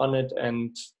engines on it,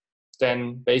 and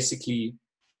then basically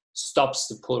stops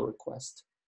the pull request.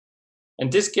 And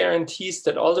this guarantees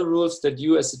that all the rules that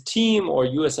you as a team or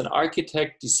you as an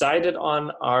architect decided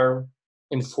on are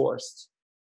enforced.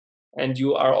 And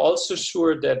you are also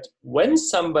sure that when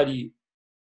somebody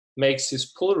makes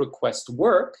his pull request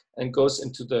work and goes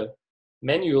into the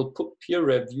manual peer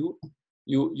review,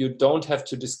 you don't have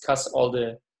to discuss all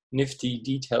the nifty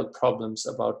detailed problems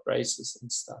about braces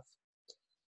and stuff.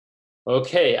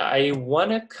 Okay, I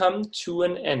want to come to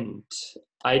an end.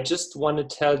 I just want to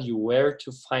tell you where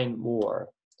to find more.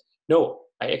 No,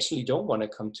 I actually don't want to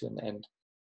come to an end.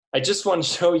 I just want to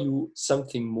show you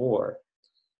something more.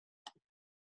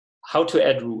 How to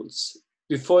add rules.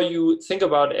 Before you think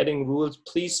about adding rules,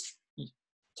 please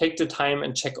take the time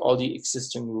and check all the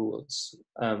existing rules.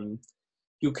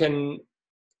 You can,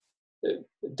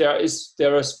 there is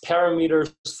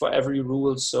parameters for every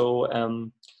rule. So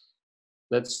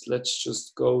let's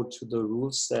just go to the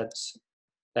rule set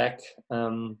back.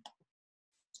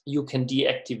 You can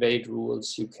deactivate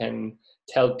rules. You can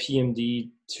tell PMD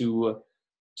to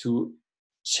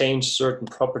change certain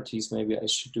properties. Maybe I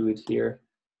should do it here.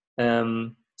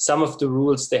 Some of the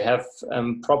rules, they have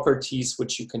properties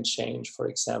which you can change. For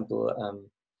example,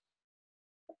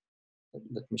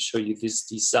 let me show you this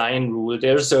design rule.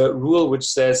 There's a rule which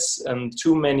says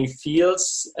too many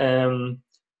fields,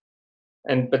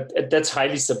 but that's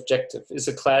highly subjective. Is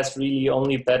a class really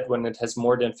only bad when it has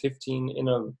more than 15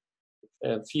 inner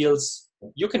fields?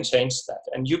 You can change that,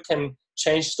 and you can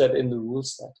change that in the rule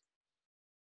set.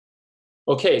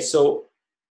 Okay, so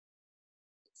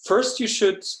first you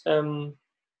should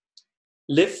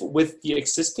live with the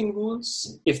existing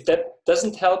rules. If that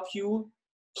doesn't help you,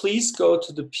 please go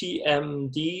to the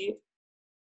PMD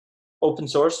open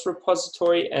source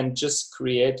repository and just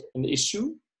create an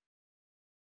issue.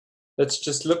 Let's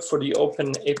just look for the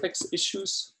open Apex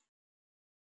issues.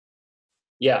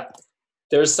 Yeah,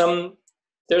 there's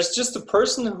just a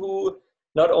person who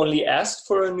not only asked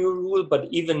for a new rule, but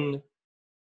even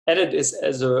added this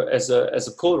as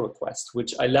a pull request,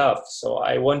 which I love. So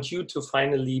I want you to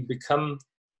finally become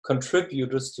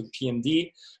contributors to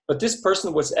PMD. But this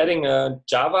person was adding a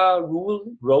Java rule,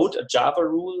 wrote a Java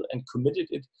rule and committed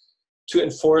it to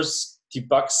enforce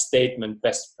debug statement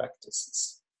best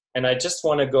practices. And I just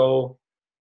want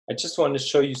to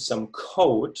show you some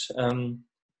code,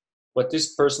 what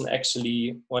this person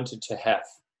actually wanted to have.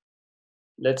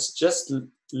 Let's just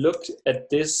look at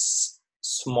this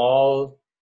small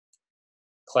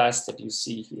class that you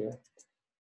see here.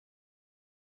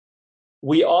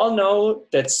 We all know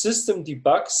that system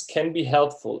debugs can be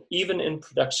helpful, even in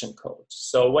production code.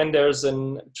 So when there's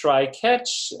a try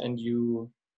catch and you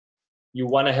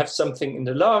want to have something in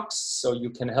the logs so you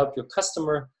can help your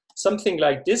customer, something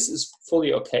like this is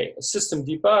fully okay. A system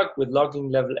debug with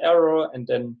logging level error and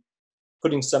then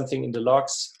putting something in the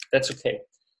logs, that's okay.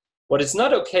 What is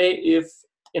not okay if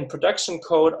in production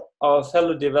code our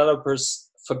fellow developers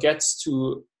forgets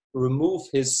to remove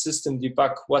his system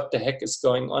debug. What the heck is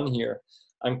going on here?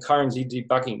 I'm currently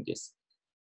debugging this.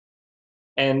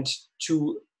 And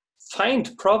to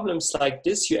find problems like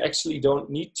this, you actually don't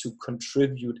need to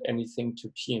contribute anything to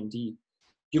PMD.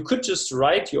 You could just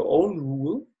write your own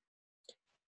rule,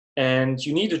 and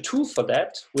you need a tool for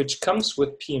that, which comes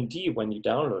with PMD when you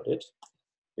download it.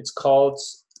 It's called,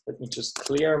 let me just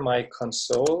clear my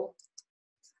console.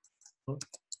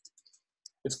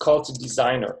 It's called the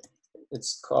Designer.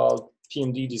 It's called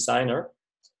PMD Designer.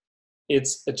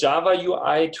 It's a Java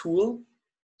UI tool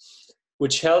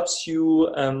which helps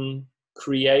you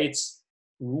create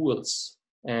rules.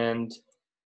 And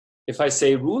if I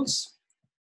say rules,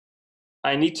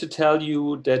 I need to tell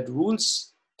you that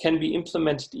rules can be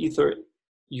implemented either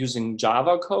using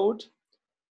Java code,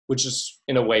 which is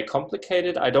in a way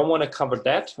complicated. I don't want to cover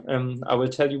that. I will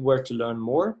tell you where to learn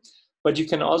more. But you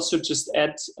can also just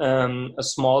add a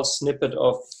small snippet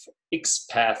of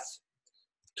XPath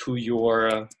to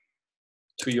your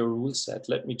rule set.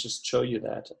 Let me just show you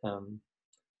that.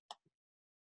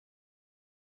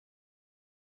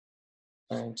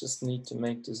 I just need to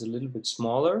make this a little bit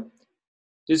smaller.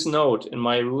 This node in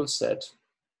my rule set,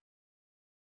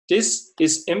 this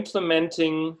is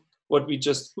implementing what we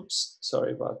just, oops,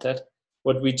 sorry about that,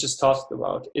 what we just talked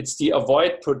about. It's the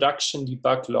avoid production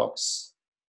debug logs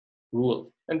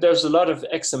rule. And there's a lot of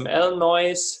XML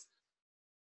noise,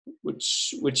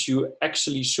 which you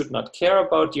actually should not care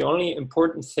about. The only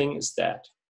important thing is that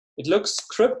it looks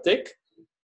cryptic,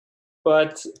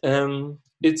 but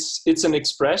it's an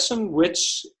expression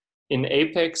which in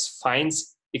Apex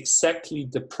finds exactly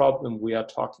the problem we are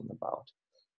talking about.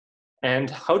 And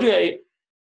how do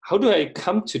I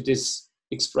come to this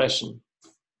expression?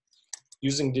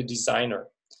 Using the designer.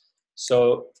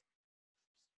 So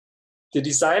the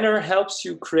designer helps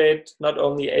you create not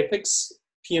only Apex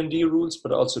PMD rules,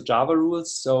 but also Java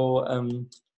rules. So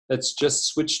let's just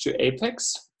switch to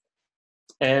Apex.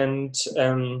 And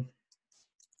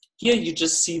here you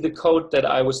just see the code that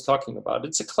I was talking about.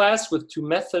 It's a class with two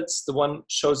methods. The one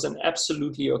shows an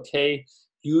absolutely okay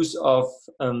use of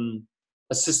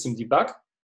a system debug,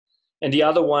 and the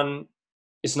other one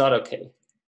is not okay.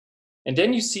 And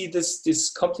then you see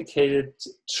this complicated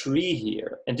tree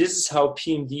here. And this is how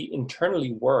PMD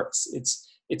internally works.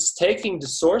 It's taking the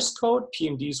source code.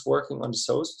 PMD is working on the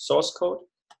source code.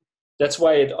 That's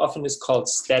why it often is called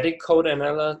static code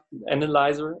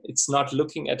analyzer. It's not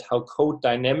looking at how code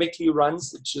dynamically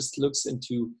runs. It just looks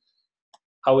into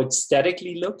how it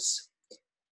statically looks.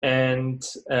 And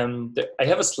I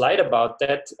have a slide about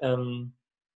that.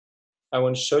 I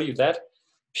want to show you that.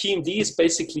 PMD is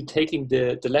basically taking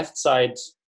the left side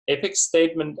Apex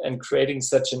statement and creating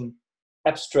such an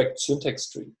abstract syntax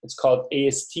tree. It's called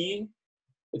AST.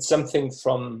 It's something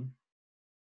from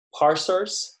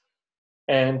parsers.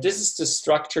 And this is the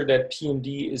structure that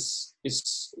PMD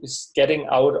is getting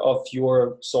out of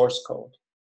your source code.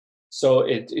 So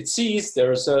it sees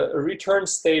there's a return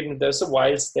statement, there's a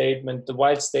while statement. The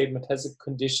while statement has a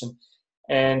condition.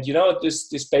 And you know, this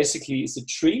basically is a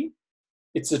tree.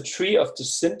 It's a tree of the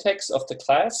syntax of the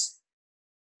class.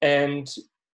 And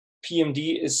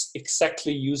PMD is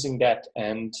exactly using that.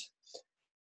 And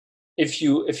if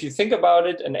you think about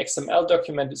it, an XML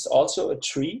document is also a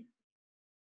tree.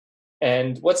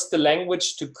 And what's the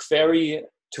language to query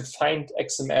to find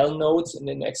XML nodes in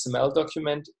an XML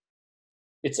document?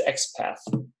 It's XPath.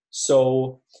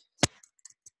 So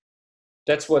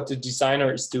that's what the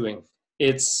designer is doing.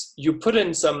 It's you put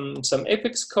in some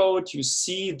Apex code, you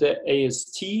see the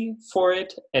AST for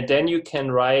it, and then you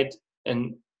can write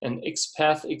an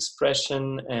XPath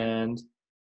expression. And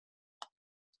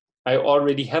I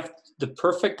already have the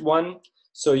perfect one.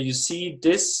 So you see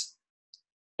this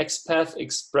XPath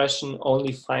expression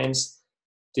only finds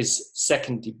this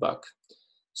second debug.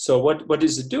 So what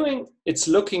is it doing? It's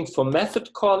looking for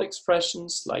method call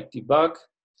expressions like debug.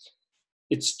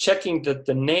 It's checking that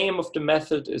the name of the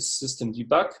method is system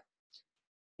debug.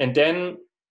 And then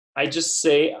I just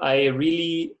say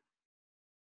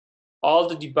all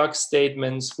the debug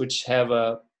statements which have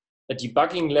a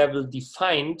debugging level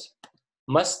defined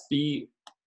must be,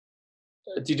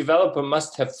 the developer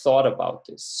must have thought about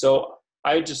this. So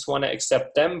I just want to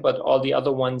accept them, but all the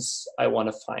other ones I want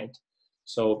to find.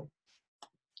 So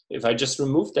if I just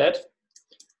remove that,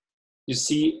 you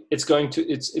see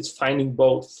it's finding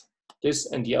both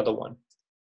this and the other one.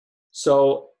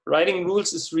 So writing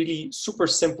rules is really super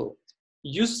simple.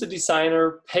 Use the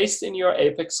designer, paste in your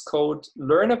Apex code,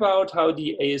 learn about how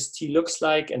the AST looks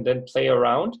like, and then play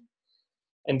around.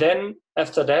 And then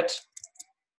after that,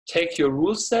 take your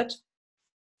rule set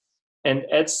and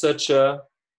add such a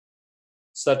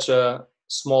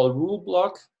small rule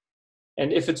block.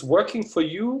 And if it's working for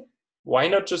you, why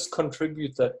not just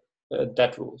contribute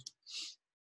that rule?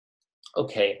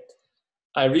 Okay,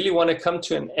 I really want to come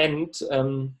to an end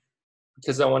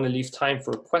because I want to leave time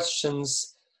for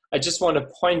questions. I just want to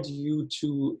point you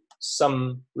to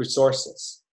some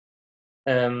resources.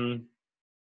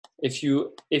 If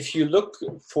you look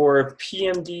for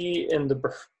PMD in the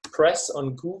press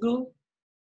on Google,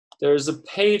 there's a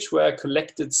page where I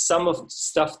collected some of the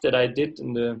stuff that I did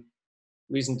in the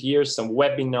recent years, some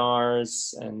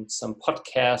webinars and some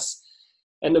podcasts.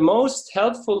 And the most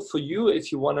helpful for you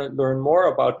if you want to learn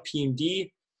more about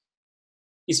PMD,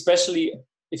 especially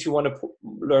if you want to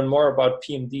learn more about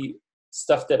PMD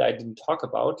stuff that I didn't talk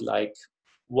about, like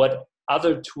what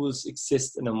other tools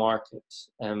exist in the market.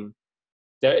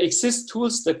 There exist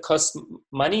tools that cost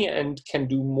money and can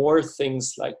do more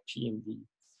things like PMD.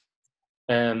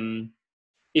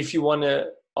 If you want to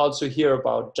also hear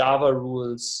about Java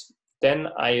rules, then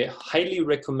I highly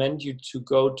recommend you to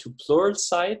go to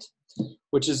Pluralsight,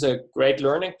 which is a great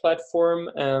learning platform.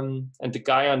 And the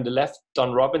guy on the left,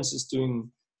 Don Robbins, is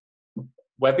doing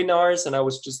webinars, and I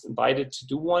was just invited to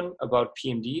do one about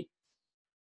PMD.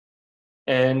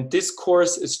 And this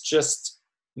course is just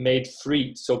made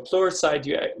free. So Pluralsight,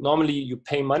 normally you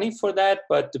pay money for that,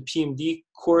 but the PMD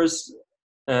course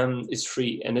is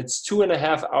free, and it's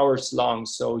 2.5 hours long.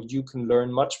 So you can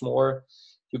learn much more.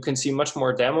 You can see much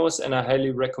more demos, and I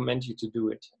highly recommend you to do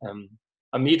it.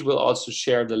 Amit will also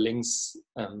share the links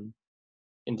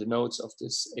in the notes of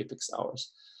this Apex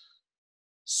Hours.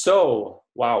 So,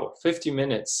 wow, 50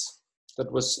 minutes.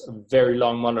 That was a very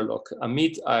long monologue.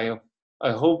 Amit,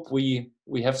 I hope we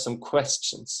have some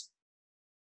questions.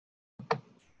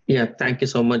 Yeah, thank you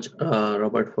so much,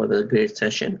 Robert, for the great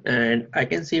session. And I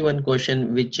can see one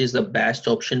question, which is the best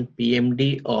option,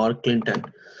 PMD or Clinton?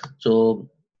 So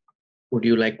would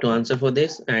you like to answer for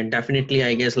this? And definitely,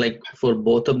 I guess, like for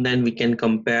both of them, we can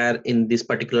compare in this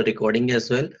particular recording as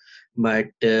well. But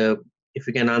if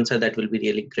you can answer, that will be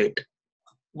really great.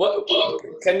 What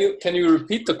can you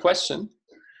repeat the question?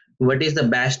 What is the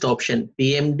best option,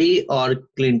 PMD or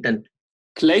Clinton?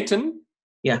 Clayton?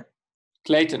 Yeah.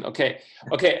 Clayton, okay.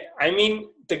 Okay, I mean,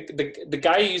 the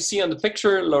guy you see on the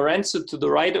picture, Lorenzo, to the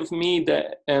right of me,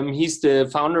 he's the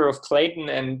founder of Clayton,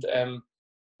 and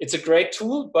it's a great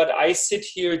tool, but I sit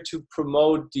here to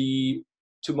promote PMD,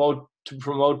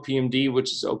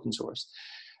 which is open source.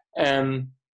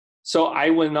 So I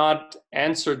will not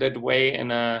answer that way in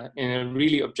a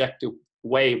really objective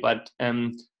way, but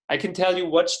I can tell you,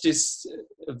 watch this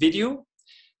video.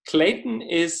 Clayton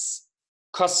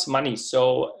costs money.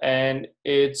 So, and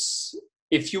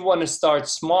if you want to start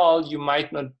small, you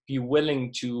might not be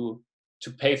willing to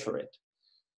pay for it.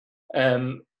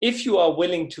 If you are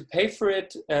willing to pay for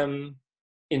it,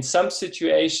 in some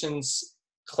situations,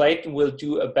 Clayton will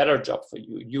do a better job for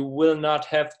you. You will not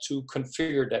have to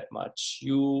configure that much.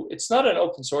 It's not an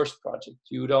open source project.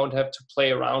 You don't have to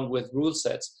play around with rule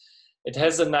sets. It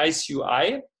has a nice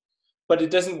UI, but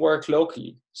it doesn't work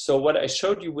locally. So what I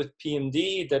showed you with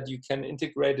PMD, that you can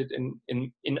integrate it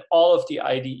in all of the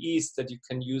IDEs, that you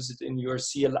can use it in your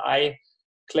CLI,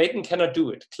 Clayton cannot do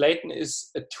it. Clayton is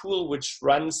a tool which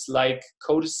runs like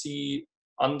Codacy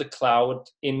on the cloud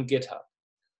in GitHub.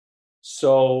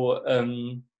 So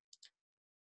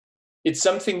it's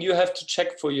something you have to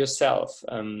check for yourself.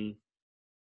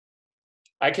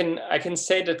 I can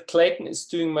say that Clayton is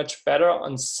doing much better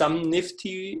on some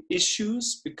nifty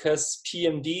issues, because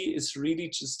PMD is really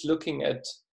just looking at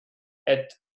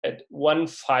one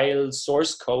file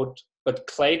source code, but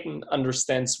Clayton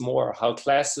understands more how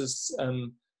classes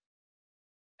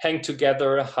hang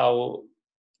together, how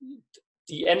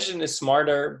the engine is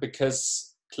smarter,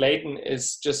 because Clayton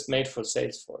is just made for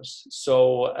Salesforce.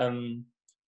 So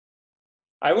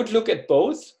I would look at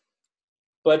both,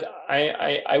 but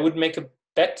I would make a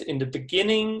bet in the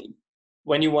beginning.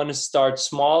 When you want to start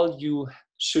small, you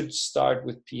should start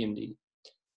with PMD.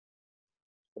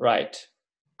 Right.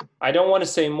 I don't want to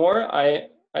say more.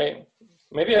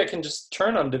 Maybe I can just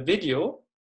turn on the video.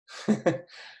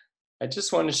 I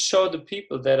just want to show the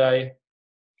people that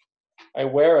I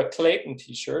wear a Clayton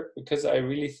t-shirt, because I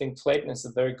really think Clayton is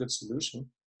a very good solution.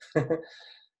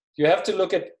 You have to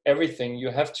look at everything. You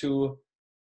have to.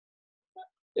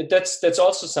 That's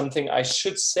also something I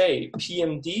should say.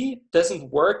 PMD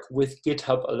doesn't work with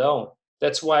GitHub alone.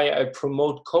 That's why I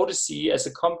promote Codacy as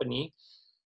a company.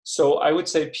 So I would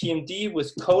say PMD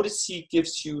with Codacy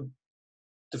gives you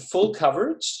the full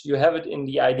coverage. You have it in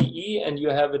the IDE, and you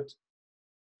have it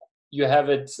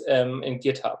in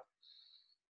GitHub.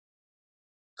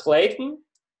 Clayton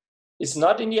is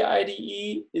not in the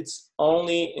IDE. It's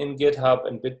only in GitHub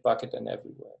and Bitbucket and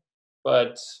everywhere.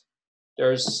 But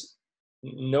there's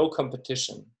no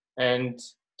competition. And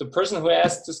the person who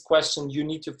asked this question, you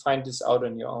need to find this out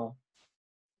on your own.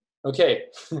 Okay,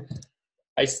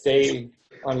 I stay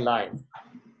online.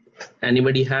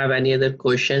 Anybody have any other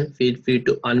question? Feel free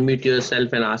to unmute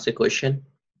yourself and ask a question.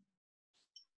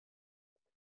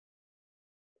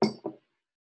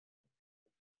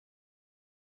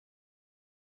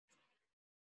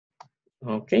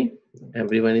 Okay,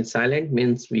 everyone is silent,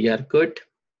 means we are good.